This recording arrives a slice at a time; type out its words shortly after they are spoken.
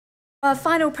Our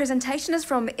final presentation is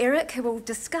from Eric, who will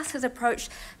discuss his approach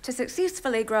to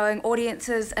successfully growing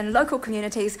audiences in local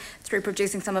communities through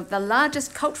producing some of the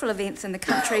largest cultural events in the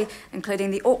country,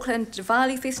 including the Auckland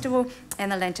Diwali Festival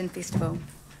and the Lantern Festival.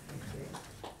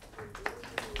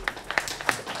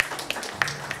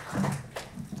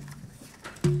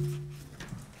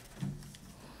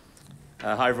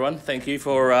 Hi everyone, thank you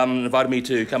for inviting me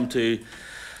to come to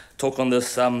talk on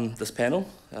this panel.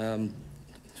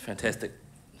 Fantastic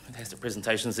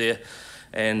presentations there,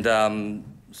 and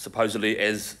supposedly,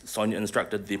 as Sonia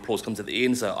instructed, the applause comes at the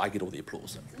end, so I get all the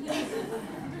applause.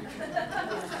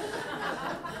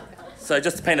 So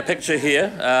just to paint a picture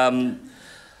here,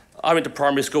 I went to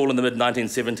primary school in the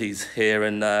mid-1970s here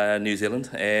in New Zealand,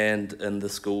 and in the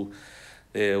school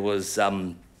there was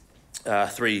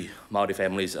 3 Māori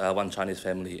families, 1 Chinese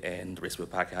family, and the rest were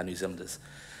Pākehā New Zealanders.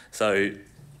 So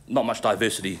not much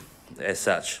diversity as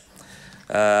such.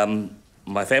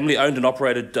 My family owned and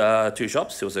operated 2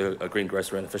 shops. There was a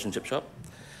greengrocer and a fish and chip shop.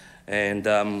 And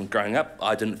growing up,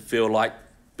 I didn't feel like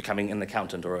becoming an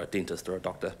accountant or a dentist or a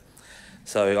doctor.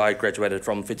 So I graduated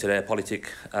from Whitireia Polytech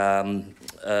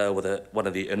with one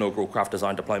of the inaugural craft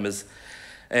design diplomas.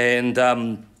 And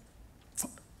over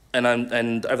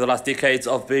the last decades,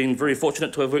 I've been very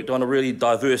fortunate to have worked on a really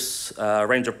diverse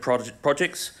range of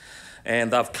projects,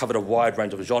 and they've covered a wide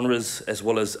range of genres as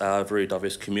well as very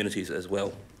diverse communities as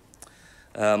well.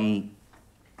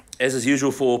 As is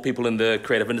usual for people in the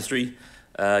creative industry,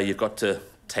 you've got to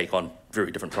take on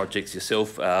very different projects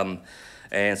yourself,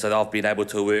 and so I've been able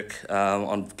to work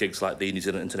on gigs like the New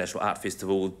Zealand International Art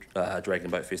Festival, Dragon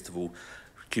Boat Festival,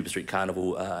 Cuba Street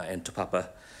Carnival, and Te Papa.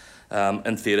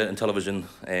 In theatre and television,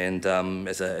 and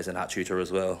as an art tutor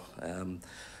as well.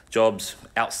 Jobs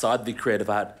outside the creative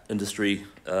art industry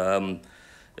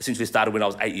essentially started when I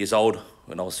was 8 years old,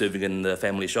 when I was serving in the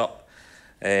family shop,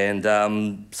 and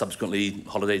subsequently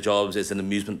holiday jobs as an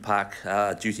amusement park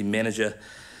duty manager,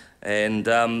 and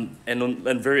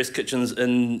in various kitchens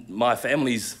in my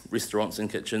family's restaurants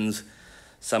and kitchens.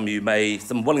 Some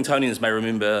Wellingtonians may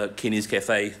remember Kenny's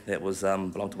Cafe. That was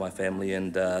belonged to my family,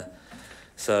 and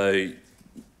so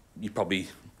you probably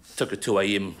took a 2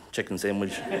 a.m. chicken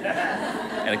sandwich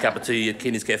and a cup of tea at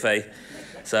Kenny's Cafe.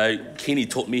 So Kenny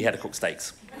taught me how to cook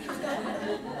steaks.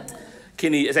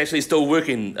 Kenny is actually still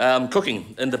working,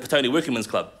 cooking in the Petone Working Men's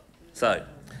Club. So,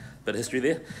 bit of history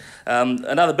there.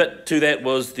 Another bit to that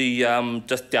was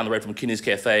just down the road from Kenny's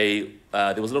Cafe,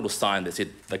 there was a little sign that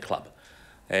said the club.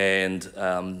 And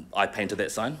I painted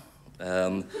that sign.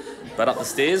 But up the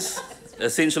stairs,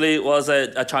 essentially it was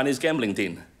a Chinese gambling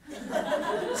den.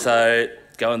 So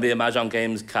going there, mahjong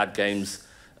games, card games,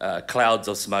 clouds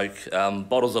of smoke,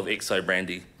 bottles of XO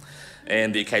brandy,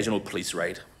 and the occasional police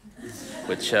raid,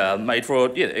 which made for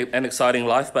an exciting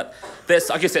life. But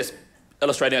I guess that's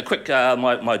illustrating a quick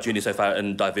my journey so far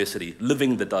in diversity,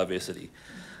 living the diversity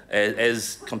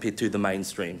as compared to the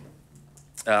mainstream.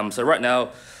 So right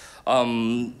now,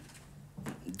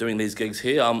 doing these gigs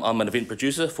here. I'm an event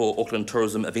producer for Auckland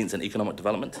Tourism Events and Economic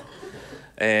Development,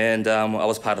 and I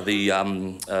was part of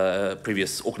the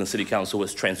previous Auckland City Council,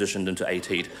 which transitioned into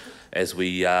ATED as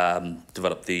we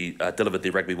delivered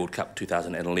the Rugby World Cup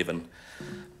 2011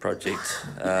 project.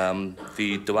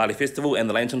 The Diwali Festival and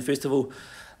the Lantern Festival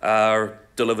are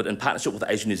delivered in partnership with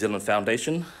the Asian New Zealand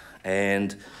Foundation,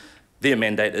 and their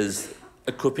mandate is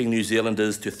equipping New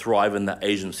Zealanders to thrive in the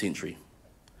Asian century.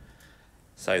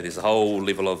 So there's a whole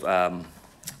level of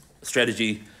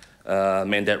strategy,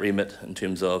 mandate remit in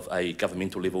terms of a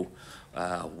governmental level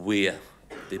where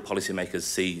the policymakers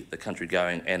see the country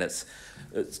going, and it's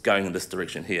going in this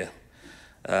direction here.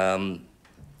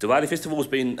 Diwali Festival has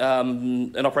been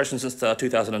in operation since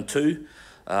 2002.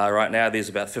 Right now there's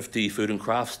about 50 food and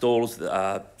craft stalls,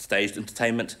 staged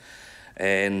entertainment,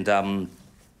 and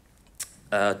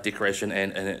decoration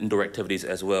and indoor activities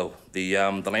as well. The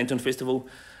Lantern Festival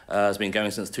has been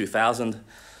going since 2000.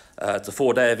 It's a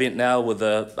 4-day event now with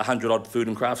 100-odd food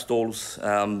and craft stalls,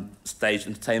 staged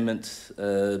entertainment,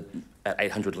 at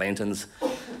 800 lanterns,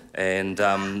 and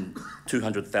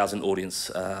 200,000 audience.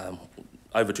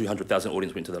 Over 200,000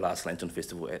 audience went to the last Lantern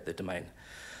Festival at the Domain.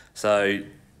 So,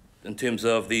 in terms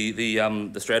of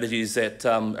the strategies that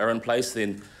are in place,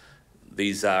 then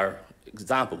these are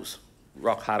examples,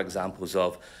 rock hard examples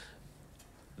of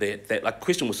that like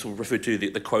question was referred to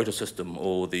the quota system,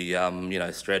 or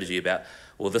the strategy about,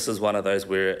 well, this is one of those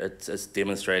where it's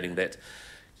demonstrating that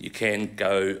you can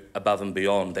go above and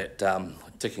beyond that,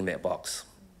 ticking that box.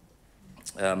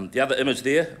 The other image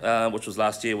there, which was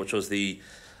last year, which was the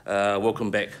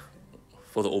welcome back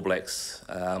for the All Blacks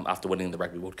after winning the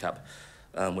Rugby World Cup,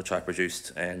 which I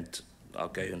produced, and I'll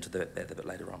go into that a bit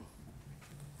later on.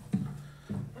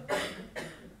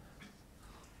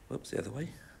 Oops, the other way.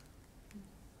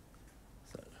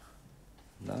 So,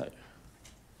 no. Am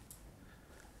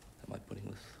I putting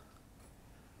this?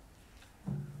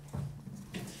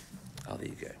 Oh, there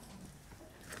you go.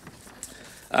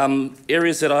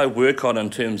 Areas that I work on in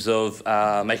terms of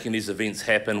making these events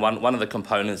happen, one of the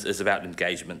components is about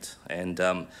engagement. And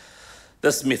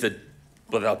this method,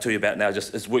 what I'll tell you about now,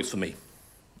 it works for me.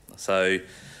 So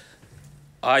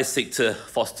I seek to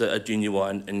foster a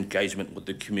genuine engagement with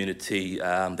the community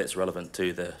that's relevant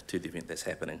to the event that's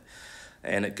happening.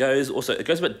 And it goes a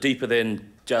bit deeper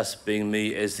than just being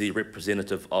me as the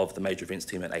representative of the major events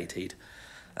team at ATED.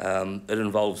 It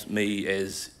involves me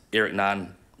as Eric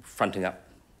Ngan fronting up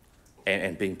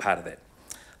and being part of that,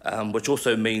 which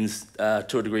also means,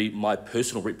 to a degree, my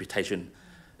personal reputation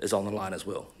is on the line as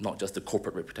well, not just the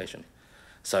corporate reputation.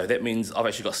 So that means I've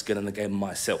actually got skin in the game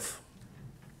myself.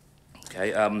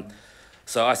 Okay,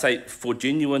 so I say for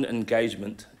genuine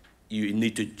engagement, you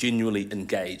need to genuinely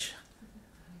engage.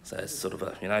 So it's sort of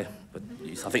a, but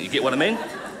I think you get what I mean.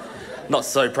 Not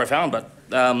so profound, but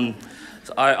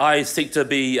so I seek to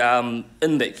be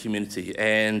in that community,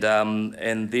 and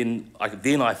then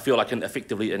I feel I can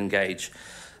effectively engage,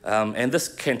 and this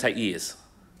can take years.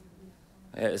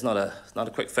 Yeah, it's not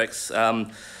a quick fix.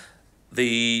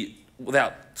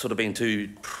 Without sort of being too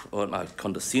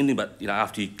condescending, but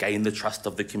after you gain the trust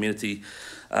of the community,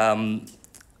 then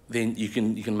you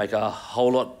can make a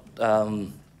whole lot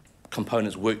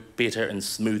components work better and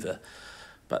smoother.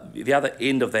 But the other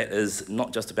end of that is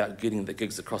not just about getting the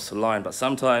gigs across the line, but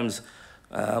sometimes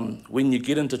when you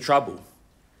get into trouble,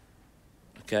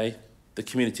 okay, the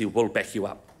community will back you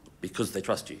up because they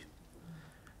trust you.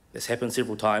 This happened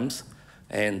several times,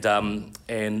 and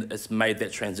it's made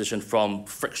that transition from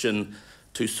friction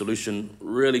to solution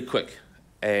really quick.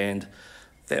 And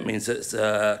that means it's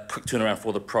a quick turnaround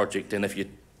for the project. And if you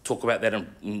talk about that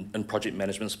in project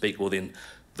management speak, well then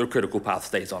the critical path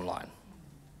stays online.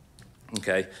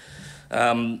 Okay,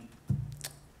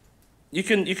 you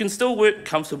can still work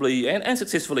comfortably and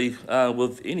successfully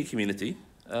with any community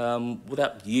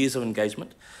without years of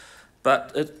engagement,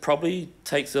 but it probably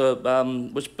takes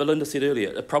which Belinda said earlier,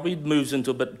 it probably moves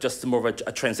into a bit just more of a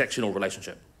transactional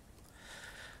relationship.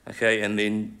 Okay, and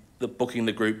then booking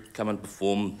the group, come and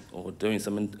perform, or doing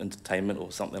some entertainment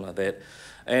or something like that,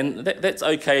 and that's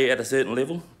okay at a certain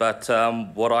level. But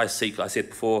what I seek, I said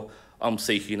before, I'm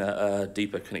seeking a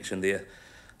deeper connection there,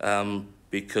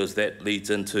 because that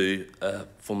leads into,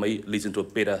 for me, leads into a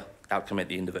better outcome at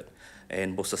the end of it,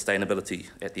 and more sustainability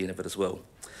at the end of it as well.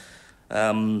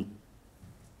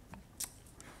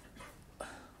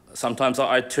 Sometimes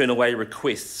I turn away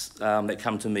requests that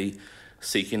come to me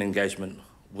seeking engagement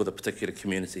with a particular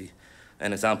community.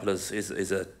 An example is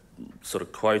a sort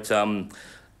of quote,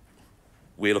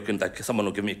 we're looking, like someone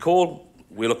will give me a call,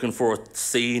 we're looking for a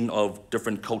scene of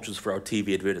different cultures for our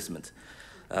TV advertisement.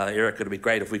 Eric, it'd be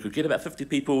great if we could get about 50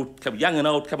 people, young and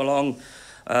old, come along.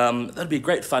 That'd be a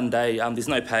great fun day. There's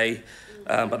no pay,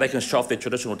 but they can show off their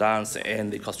traditional dance and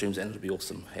their costumes, and it'll be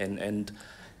awesome. And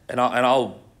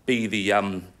I'll be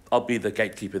the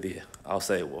gatekeeper there. I'll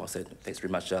say, thanks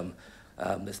very much.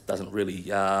 This doesn't really,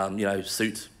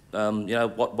 suit,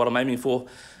 what I'm aiming for,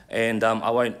 and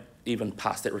I won't even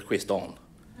pass that request on.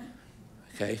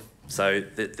 Okay. So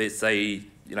there's a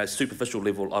superficial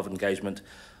level of engagement,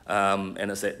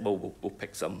 and it's that we'll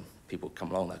pick some people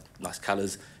come along, like nice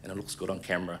colours, and it looks good on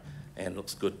camera, and it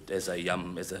looks good as a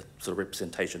sort of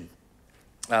representation.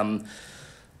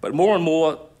 But more and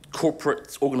more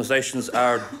corporate organisations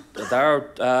they're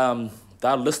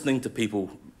listening to people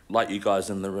like you guys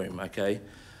in the room. Okay,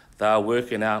 they're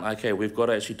working out. Okay, we've got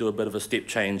to actually do a bit of a step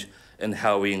change in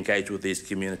how we engage with these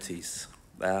communities.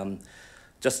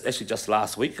 Just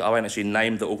last week, I won't actually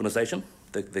name the organisation,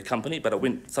 the company, but it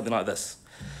went something like this.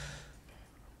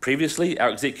 Previously, our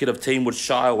executive team would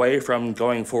shy away from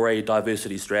going for a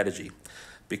diversity strategy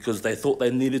because they thought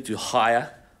they needed to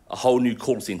hire a whole new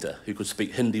call centre who could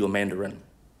speak Hindi or Mandarin.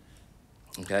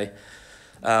 Okay?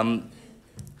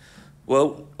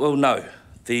 Well, no.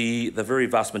 The very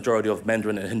vast majority of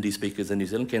Mandarin and Hindi speakers in New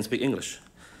Zealand can speak English.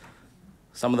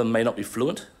 Some of them may not be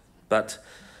fluent, but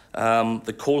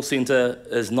the call centre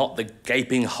is not the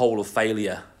gaping hole of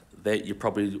failure that you're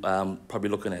probably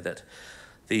looking at it.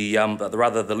 But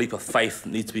rather the leap of faith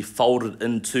needs to be folded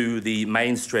into the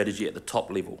main strategy at the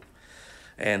top level.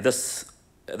 And this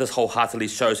wholeheartedly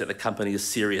shows that the company is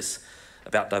serious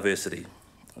about diversity.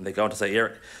 And they go on to say,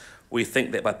 Eric, we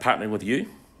think that by partnering with you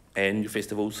and your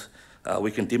festivals,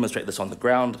 we can demonstrate this on the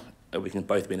ground, and we can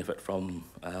both benefit from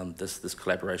this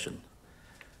collaboration.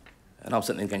 And I'm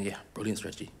sitting there going, yeah, brilliant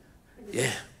strategy.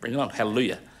 Yeah, bring it on,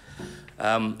 hallelujah.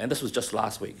 And this was just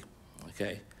last week,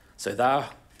 okay? So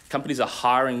companies are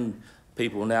hiring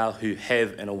people now who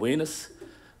have an awareness,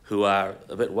 who are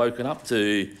a bit woken up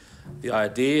to the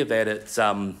idea that it's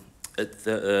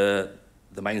the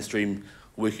mainstream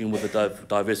working with the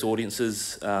diverse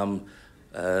audiences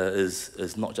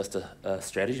is not just a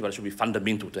strategy, but it should be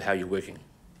fundamental to how you're working.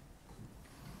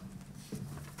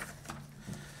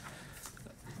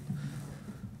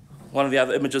 One of the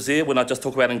other images there, when I just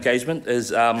talk about engagement, is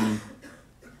Call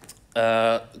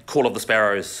of the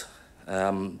Sparrows.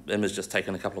 Image just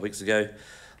taken a couple of weeks ago.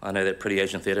 I know that Pretty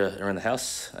Asian Theatre are in the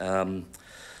house.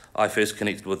 I first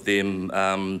connected with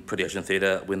them, Pretty Asian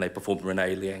Theatre, when they performed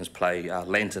Renee Liang's play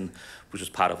Lantern, which was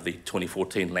part of the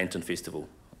 2014 Lantern Festival.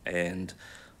 And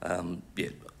yeah,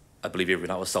 I believe every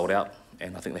night was sold out,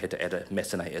 and I think they had to add a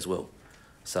matinee as well.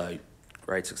 So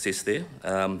great success there.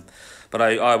 But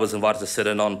I was invited to sit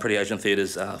in on Pretty Asian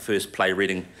Theatre's first play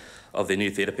reading of their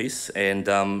new theatre piece, and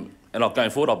going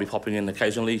forward I'll be popping in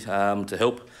occasionally to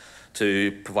help,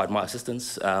 to provide my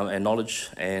assistance and knowledge.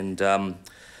 And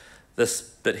this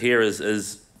bit here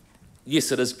is,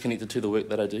 yes, it is connected to the work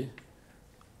that I do,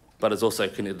 but it's also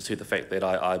connected to the fact that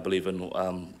I believe in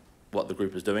what the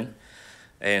group is doing.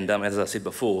 And as I said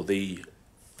before, the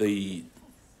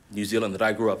New Zealand that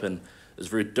I grew up in is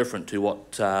very different to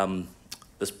what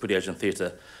this Pretty Asian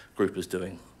Theatre group is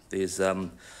doing.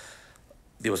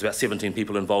 There was about 17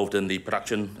 people involved in the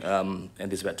production, and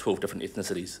there's about 12 different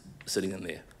ethnicities sitting in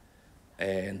there,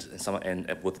 and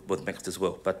with mixed as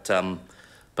well.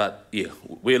 But yeah,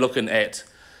 we're looking at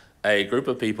a group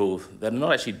of people that are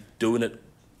not actually doing it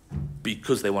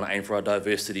because they want to aim for a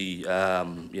diversity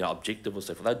objective or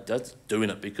stuff. They're just doing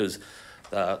it because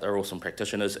they're awesome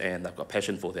practitioners and they've got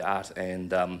passion for their art, and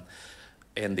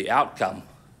the outcome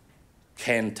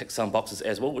can tick some boxes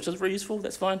as well, which is very useful.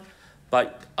 That's fine,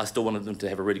 but I still wanted them to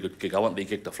have a really good gig. I want their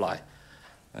gig to fly.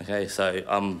 Okay, so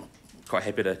I'm quite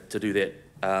happy to do that.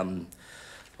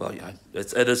 Well, you know,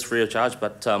 it is free of charge,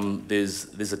 but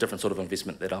there's a different sort of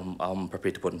investment that I'm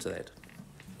prepared to put into that.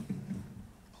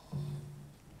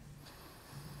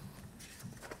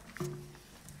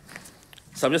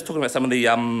 So I'm just talking about some of the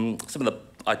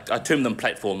I term them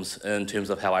platforms in terms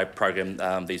of how I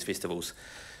program these festivals.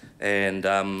 And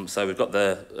so we've got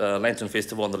the Lantern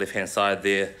Festival on the left-hand side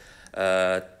there,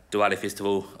 Diwali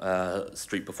Festival,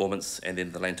 street performance, and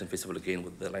then the Lantern Festival again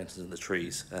with the lanterns in the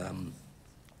trees.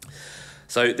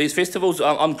 So these festivals,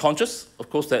 I'm conscious, of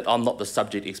course, that I'm not the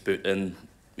subject expert in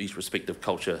each respective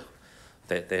culture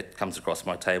that comes across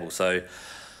my table. So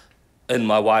in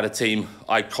my wider team,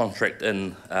 I contract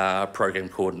in program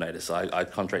coordinators. I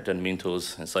contract in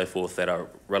mentors and so forth that are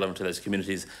relevant to those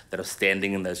communities, that are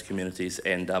standing in those communities,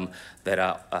 and that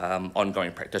are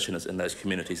ongoing practitioners in those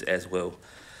communities as well.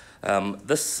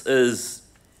 This is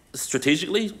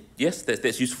strategically, yes,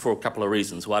 that's useful for a couple of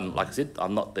reasons. One, like I said,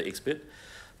 I'm not the expert,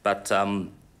 but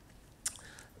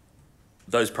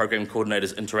those program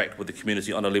coordinators interact with the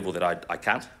community on a level that I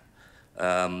can't.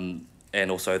 And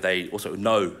also they also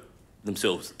know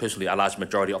themselves, personally, a large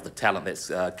majority of the talent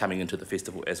that's coming into the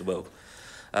festival as well.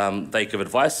 They give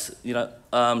advice,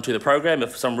 to the program.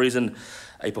 If for some reason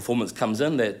a performance comes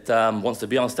in that wants to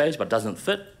be on stage but doesn't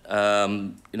fit,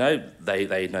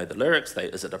 they know the lyrics.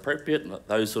 Is it appropriate?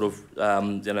 Those sort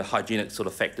of hygienic sort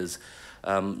of factors.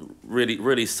 Really,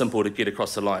 really simple to get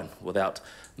across the line without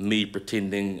me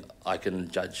pretending I can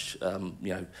judge,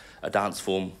 a dance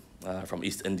form from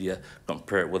East India,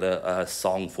 compare it with a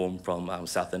song form from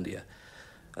South India.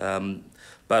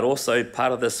 But also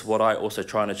part of this, what I also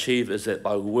try and achieve is that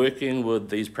by working with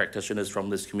these practitioners from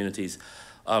these communities,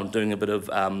 I'm doing a bit of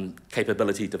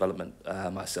capability development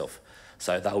myself.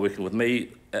 So they're working with me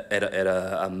at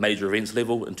a major events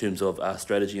level in terms of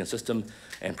strategy and system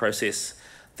and process,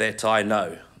 that I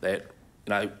know that,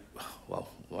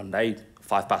 one day,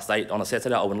 8:05 on a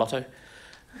Saturday, I'll win lotto,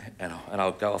 and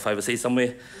I'll go off overseas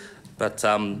somewhere. But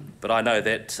I know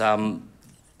that I'm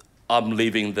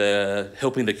helping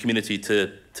the community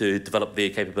to develop their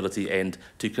capability and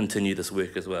to continue this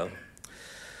work as well.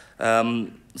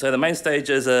 So the main stage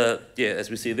is as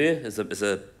we see there, is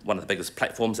one of the biggest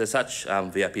platforms as such,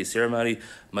 VIP ceremony,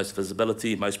 most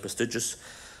visibility, most prestigious.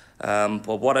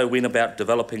 But what I went about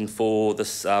developing for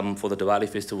this for the Diwali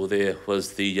festival there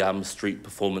was the street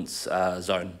performance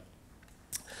zone,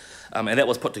 and that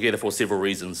was put together for several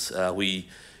reasons. We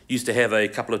used to have a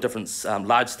couple of different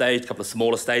large stage, a couple of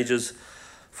smaller stages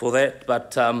for that,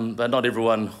 but not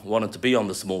everyone wanted to be on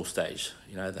the small stage.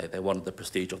 They wanted the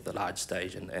prestige of the large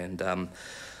stage,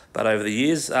 but over the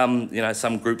years,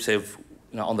 some groups have,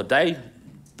 on the day,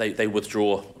 they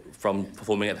withdraw from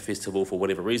performing at the festival for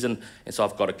whatever reason, and so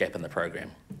I've got a gap in the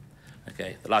program.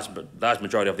 Okay, the large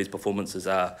majority of these performances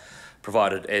are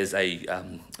provided as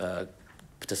a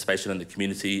participation in the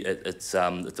community. It's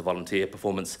a volunteer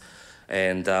performance,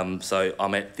 and so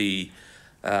I'm at the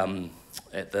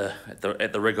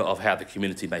rigor of how the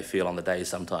community may feel on the day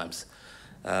sometimes.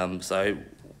 So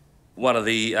one of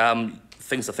the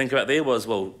things to think about there was,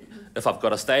 well, if I've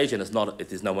got a stage and if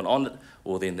there's no one on it,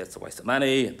 well then that's a waste of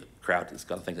money, and the crowd is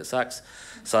going to think it sucks.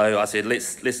 So I said,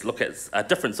 let's look at a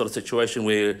different sort of situation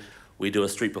where we do a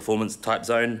street performance type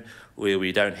zone, where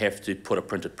we don't have to put a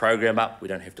printed program up, we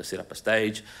don't have to set up a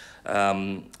stage,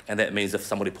 and that means if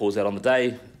somebody pulls out on the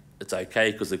day, it's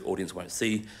okay because the audience won't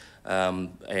see,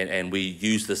 and we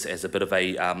use this as a bit of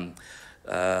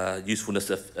a usefulness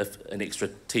if an extra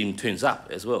team turns up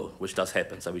as well, which does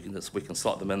happen, so we can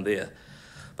slot them in there.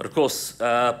 But of course,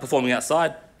 performing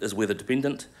outside is weather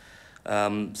dependent.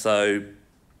 But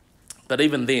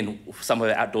even then, some of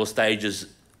the outdoor stages,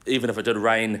 even if it did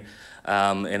rain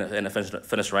and it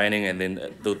finished raining, and then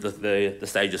the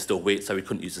stage is still wet, so we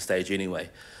couldn't use the stage anyway.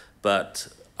 But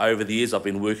over the years, I've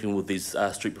been working with these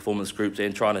street performance groups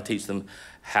and trying to teach them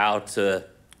how to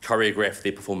choreograph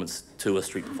their performance to a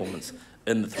street performance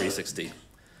in the 360,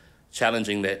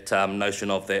 challenging that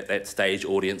notion of that stage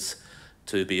audience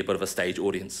to be a bit of a stage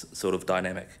audience sort of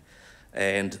dynamic.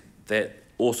 And that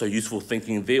also useful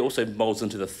thinking there also molds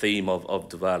into the theme of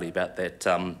Diwali, about that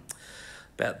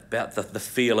about the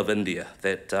feel of India,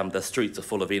 that the streets are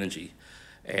full of energy.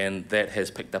 And that has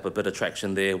picked up a bit of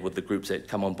traction there with the groups that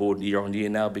come on board year on year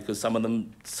now, because some of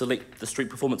them select the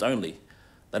street performance only.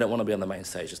 They don't want to be on the main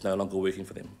stage, it's no longer working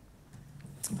for them.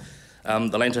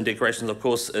 The lantern decorations, of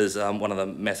course, is one of the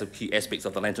massive key aspects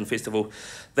of the Lantern Festival.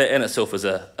 That in itself is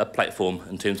a platform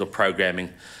in terms of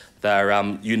programming. They're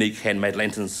unique handmade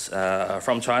lanterns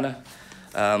from China,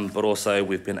 but also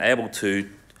we've been able to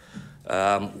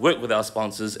work with our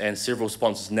sponsors, and several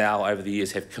sponsors now over the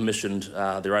years have commissioned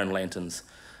their own lanterns.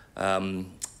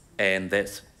 And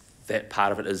that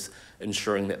part of it is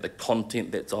ensuring that the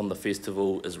content that's on the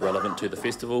festival is relevant to the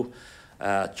festival,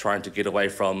 trying to get away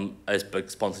from a big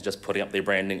sponsor just putting up their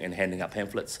branding and handing out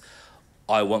pamphlets.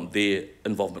 I want their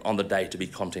involvement on the day to be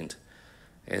content.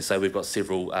 And so we've got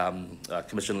several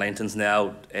commissioned lanterns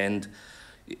now, and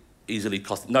easily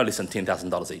cost no less than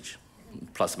 $10,000 each,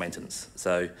 plus maintenance.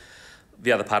 So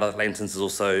the other part of the lanterns is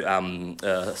also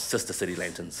sister city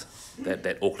lanterns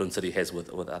that Auckland City has with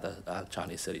other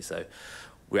Chinese cities. So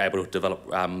we're able to develop,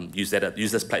 use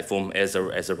this platform as a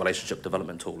relationship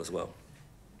development tool as well.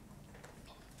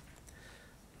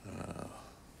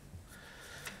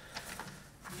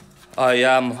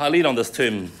 I lean on this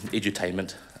term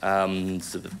edutainment.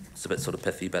 It's a bit sort of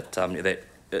pithy, but that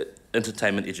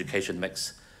entertainment education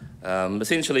mix.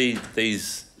 Essentially,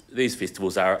 these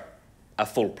festivals are a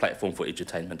full platform for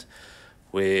edutainment,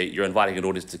 where you're inviting an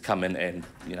audience to come in and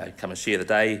come and share the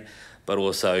day, but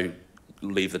also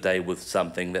leave the day with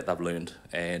something that they've learned.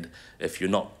 And if you're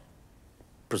not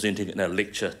presenting it in a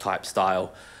lecture type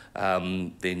style,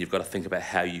 then you've got to think about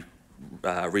how you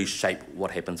reshape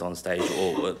what happens on stage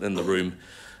or in the room,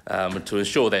 to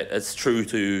ensure that it's true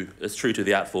to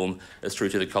the art form, it's true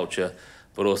to the culture,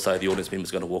 but also the audience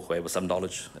member's going to walk away with some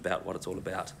knowledge about what it's all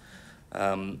about.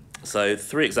 So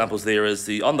 3 examples there is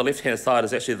on the left-hand side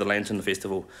is actually the Lantern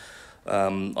Festival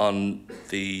on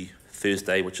the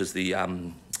Thursday, which is the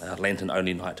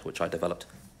lantern-only night, which I developed.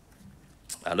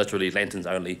 Literally lanterns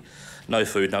only, no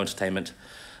food, no entertainment.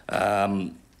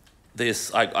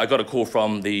 I got a call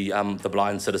from the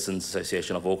Blind Citizens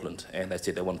Association of Auckland, and they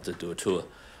said they wanted to do a tour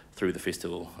through the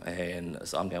festival. And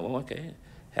so I'm going, well, okay,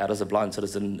 how does a blind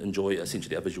citizen enjoy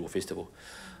essentially a visual festival?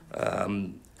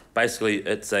 Basically,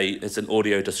 it's an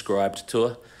audio described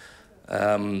tour.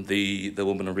 The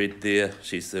woman in red there,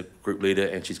 she's the group leader,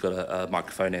 and she's got a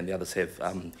microphone, and the others have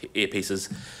earpieces,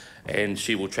 and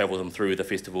she will travel them through the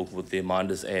festival with their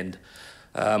minders. And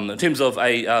in terms of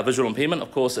a visual impairment,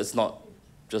 of course, it's not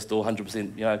just all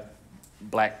 100%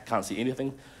 black, can't see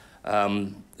anything.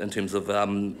 In terms of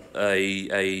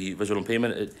a visual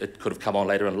impairment, it could have come on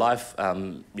later in life.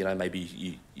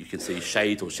 Maybe you can see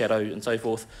shade or shadow and so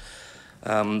forth.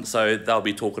 So they'll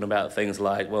be talking about things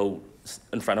like, well,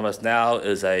 in front of us now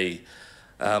is a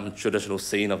traditional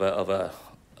scene of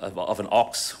an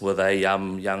ox with a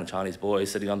young Chinese boy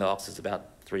sitting on the ox. It's about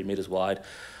 3 meters wide.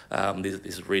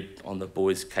 There's red on the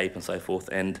boy's cape and so forth.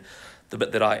 And the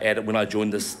bit that I added when I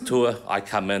joined this tour, I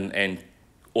come in and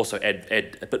also add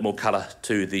a bit more colour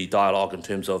to the dialogue in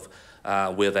terms of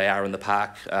where they are in the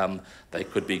park. They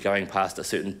could be going past a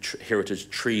certain heritage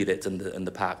tree that's in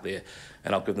the park there,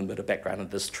 and I'll give them a bit of background.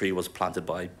 This tree was planted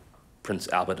by Prince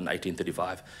Albert in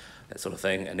 1835. that sort of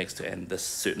thing, and this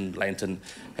certain lantern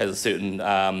has a certain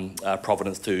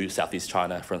provenance to Southeast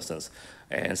China, for instance.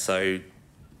 And so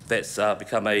that's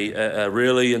become a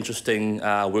really interesting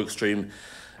work stream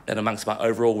and amongst my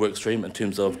overall work stream in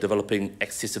terms of developing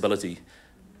accessibility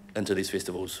into these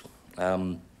festivals.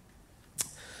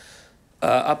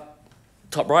 Up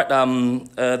top right,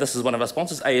 this is one of our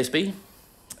sponsors, ASB,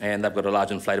 and they've got a large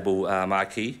inflatable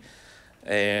marquee,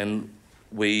 and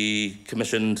we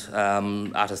commissioned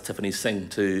artist Tiffany Singh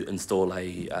to install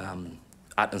a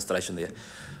art installation there,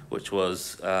 which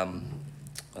was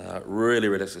really,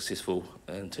 really successful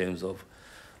in terms of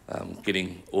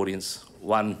getting audience,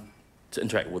 one, to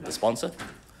interact with the sponsor,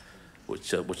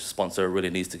 which the sponsor really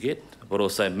needs to get, but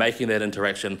also making that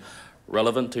interaction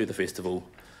relevant to the festival,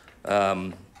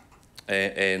 and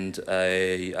with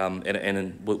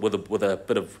a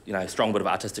bit of, strong bit of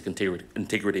artistic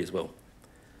integrity as well.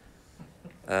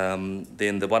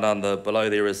 Then the one on the below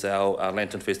there is our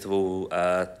Lantern Festival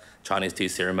Chinese tea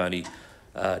ceremony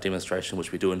demonstration,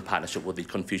 which we do in partnership with the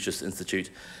Confucius Institute,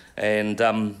 and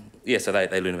so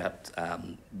they learn about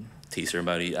tea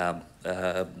ceremony,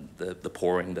 the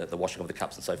pouring, the washing of the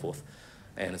cups and so forth.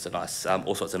 And it's a nice,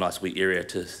 also it's a nice wee area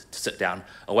to sit down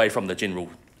away from the general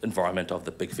environment of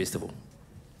the big festival.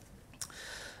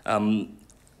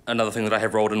 Another thing that I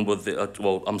have rolled in with,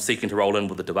 I'm seeking to roll in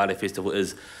with the Diwali festival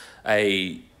is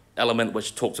a element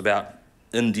which talks about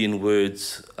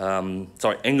English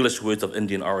words of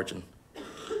Indian origin.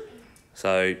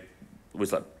 So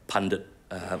words like pundit,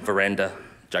 veranda,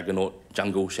 juggernaut,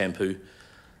 jungle, shampoo.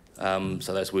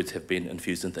 So those words have been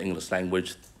infused into English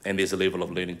language, and there's a level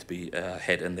of learning to be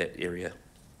had in that area.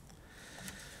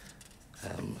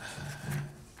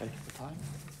 Thank you for time.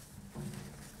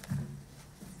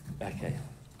 Okay,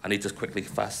 I need to quickly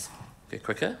get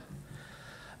quicker.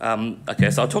 Okay,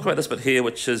 so I'll talk about this bit here,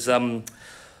 which is, I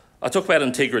talk about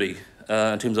integrity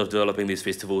in terms of developing these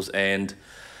festivals, and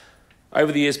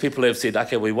over the years people have said,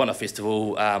 okay, we want a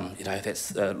festival,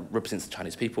 that's represents the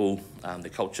Chinese people, their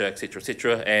culture,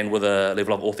 etc., and with a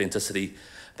level of authenticity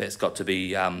that's got to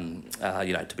be,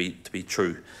 to be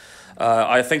true.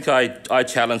 I think I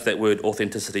challenge that word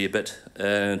authenticity a bit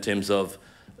in terms of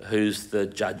who's the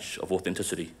judge of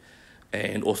authenticity,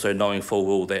 and also knowing full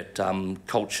well that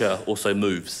culture also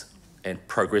moves and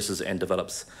progresses and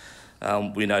develops.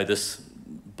 We know this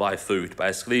by food,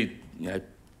 basically,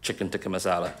 chicken tikka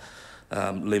masala,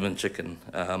 lemon chicken,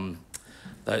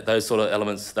 those sort of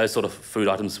elements, those sort of food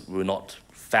items were not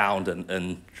found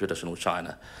in traditional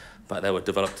China, but they were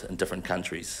developed in different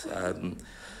countries.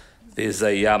 There's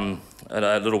a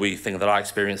little wee thing that I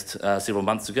experienced several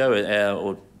months ago,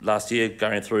 or last year,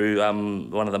 going through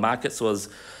one of the markets.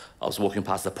 I was walking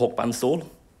past a pork bun stall,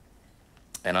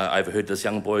 and I overheard this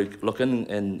young boy look in,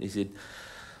 and he said,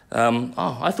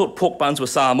 I thought pork buns were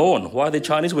Samoan. Why are there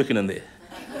Chinese working in there?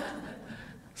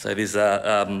 So there's,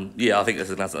 I think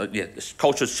there's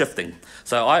culture's shifting.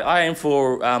 So I aim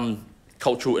for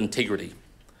cultural integrity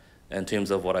in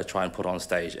terms of what I try and put on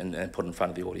stage and put in front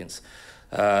of the audience.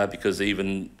 Because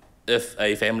even if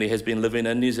a family has been living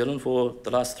in New Zealand for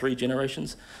the last 3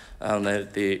 generations,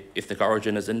 their ethnic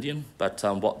origin is Indian, but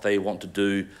what they want to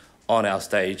do on our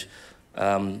stage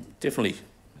definitely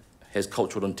has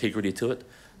cultural integrity to it.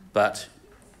 But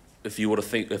if you were to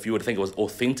think it was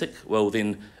authentic, well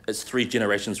then it's 3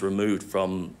 generations removed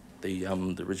from the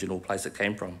original place it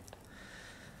came from.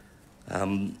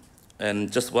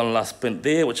 And just one last point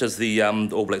there, which is the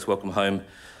All Blacks Welcome Home.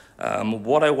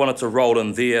 What I wanted to roll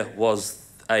in there was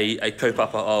a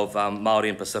kaupapa of Māori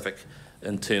and Pacific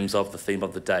in terms of the theme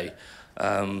of the day.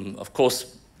 Of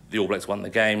course, the All Blacks won the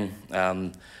game.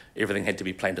 Everything had to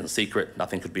be planned in secret.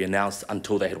 Nothing could be announced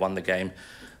until they had won the game.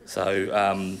 So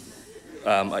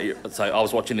I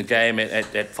was watching the game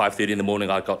at 5:30 in the morning.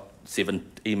 I got 7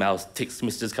 emails, text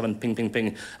messages coming, ping, ping,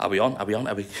 ping. Are we on? Are we on?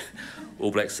 Are we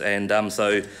All Blacks? And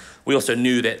so we also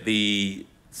knew that the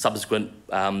subsequent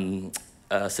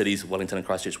cities, Wellington and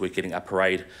Christchurch, were getting a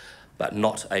parade, but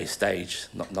not a stage,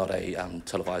 not a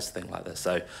televised thing like this.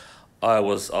 So I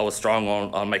was strong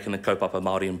on making the kaupapa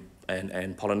Māori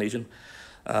and Polynesian.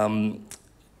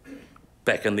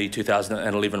 Back in the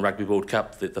 2011 Rugby World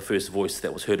Cup, the first voice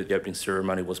that was heard at the opening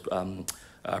ceremony was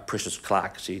Precious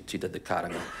Clark. She did the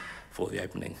karanga for the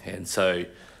opening. And so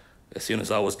as soon as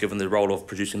I was given the role of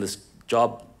producing this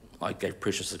job, I gave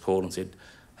Precious a call and said,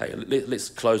 hey, let's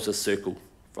close this circle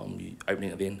from the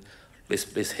opening, and then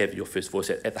let's have your first voice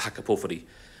at the haka pōwhiri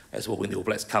as well when the All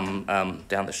Blacks come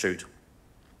down the chute.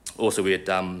 Also we had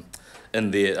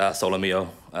in there Solomio,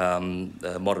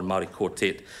 the modern Māori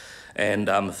quartet, and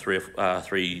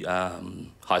 3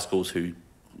 high schools who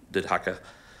did haka.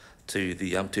 to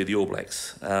the All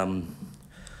Blacks.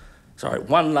 Sorry,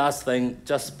 one last thing,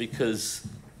 just because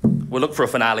we'll look for a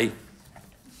finale.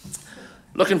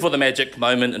 Looking for the magic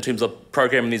moment in terms of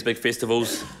programming these big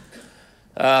festivals.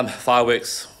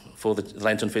 Fireworks for the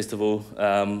Lantern Festival.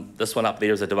 This one up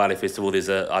there is a Diwali festival.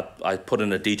 I put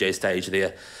in a DJ stage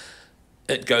there.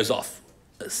 It goes off.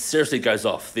 It seriously goes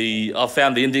off. I've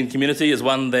found the Indian community is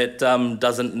one that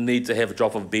doesn't need to have a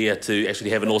drop of beer to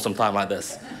actually have an awesome time like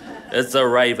this. It's a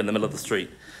rave in the middle of the street.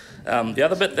 The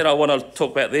other bit that I want to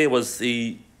talk about there was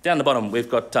down the bottom, we've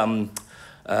got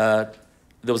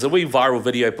there was a wee viral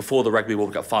video before the Rugby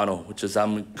World Cup final, which is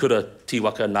Kura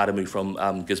Tiwaka Naramu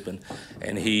from Gisborne.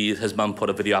 And his mum put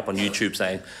a video up on YouTube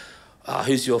saying,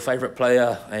 who's your favourite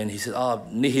player? And he said,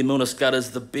 Nehe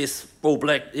Milner-Skudder's the best All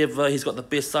Black ever. He's got the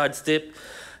best sidestep.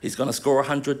 He's going to score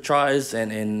 100 tries.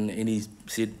 And he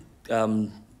said,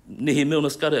 Nehe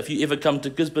Milner-Skudder, if you ever come to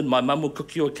Gisborne, my mum will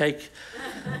cook you a cake.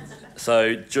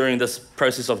 So during this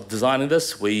process of designing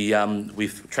this,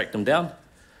 we've tracked him down.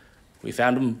 We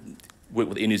found him, worked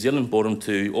with Air New Zealand, brought him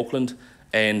to Auckland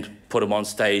and put him on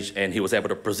stage, and he was able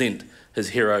to present his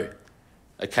hero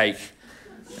a cake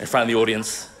in front of the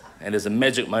audience. And there's a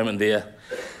magic moment there,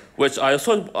 which I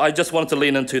just wanted to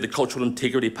lean into the cultural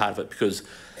integrity part of it, because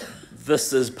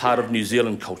this is part of New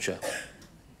Zealand culture.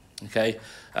 Okay,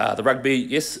 the rugby,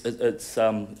 yes, it's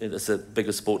the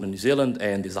biggest sport in New Zealand,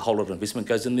 and there's a whole lot of investment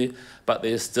goes in there, but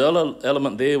there's still an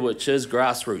element there which is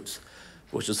grassroots,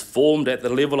 which is formed at the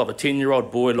level of a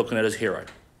 10-year-old boy looking at his hero.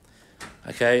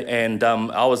 Okay, and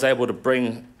I was able to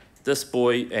bring this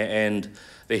boy and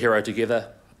the hero together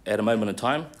at a moment in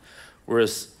time,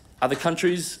 whereas other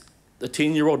countries, the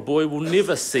 10-year-old boy will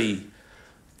never see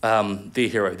their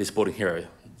hero, their sporting hero.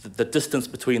 The distance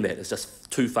between that is just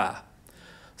too far.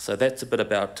 So that's a bit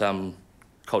about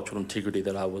cultural integrity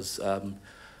that I was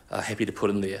happy to put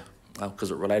in there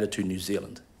because it related to New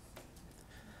Zealand.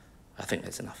 I think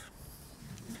that's enough.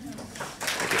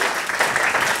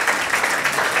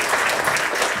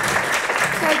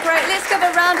 Okay, great. Let's give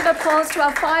a round of applause to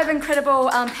our 5 incredible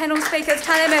panel speakers,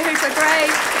 Tane Mahuta Gray,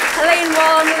 Helene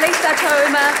Wong, Lisa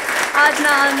Touma,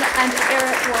 Adnan and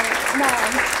Eric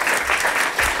Ngan.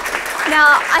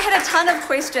 Now, I had a ton of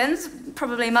questions,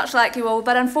 probably much like you all,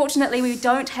 but unfortunately we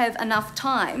don't have enough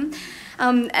time.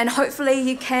 And hopefully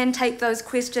you can take those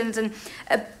questions and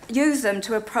use them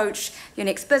to approach your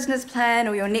next business plan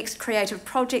or your next creative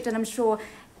project, and I'm sure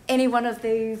any one of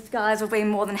these guys will be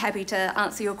more than happy to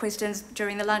answer your questions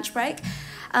during the lunch break.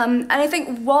 And I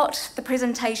think what the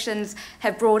presentations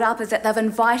have brought up is that they've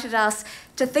invited us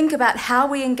to think about how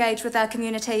we engage with our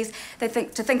communities, to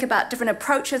think about different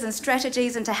approaches and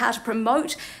strategies into how to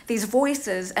promote these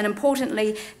voices, and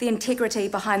importantly, the integrity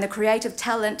behind the creative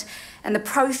talent and the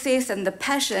process and the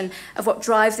passion of what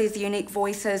drives these unique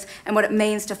voices and what it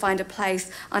means to find a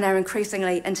place on our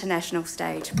increasingly international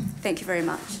stage. Thank you very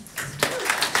much.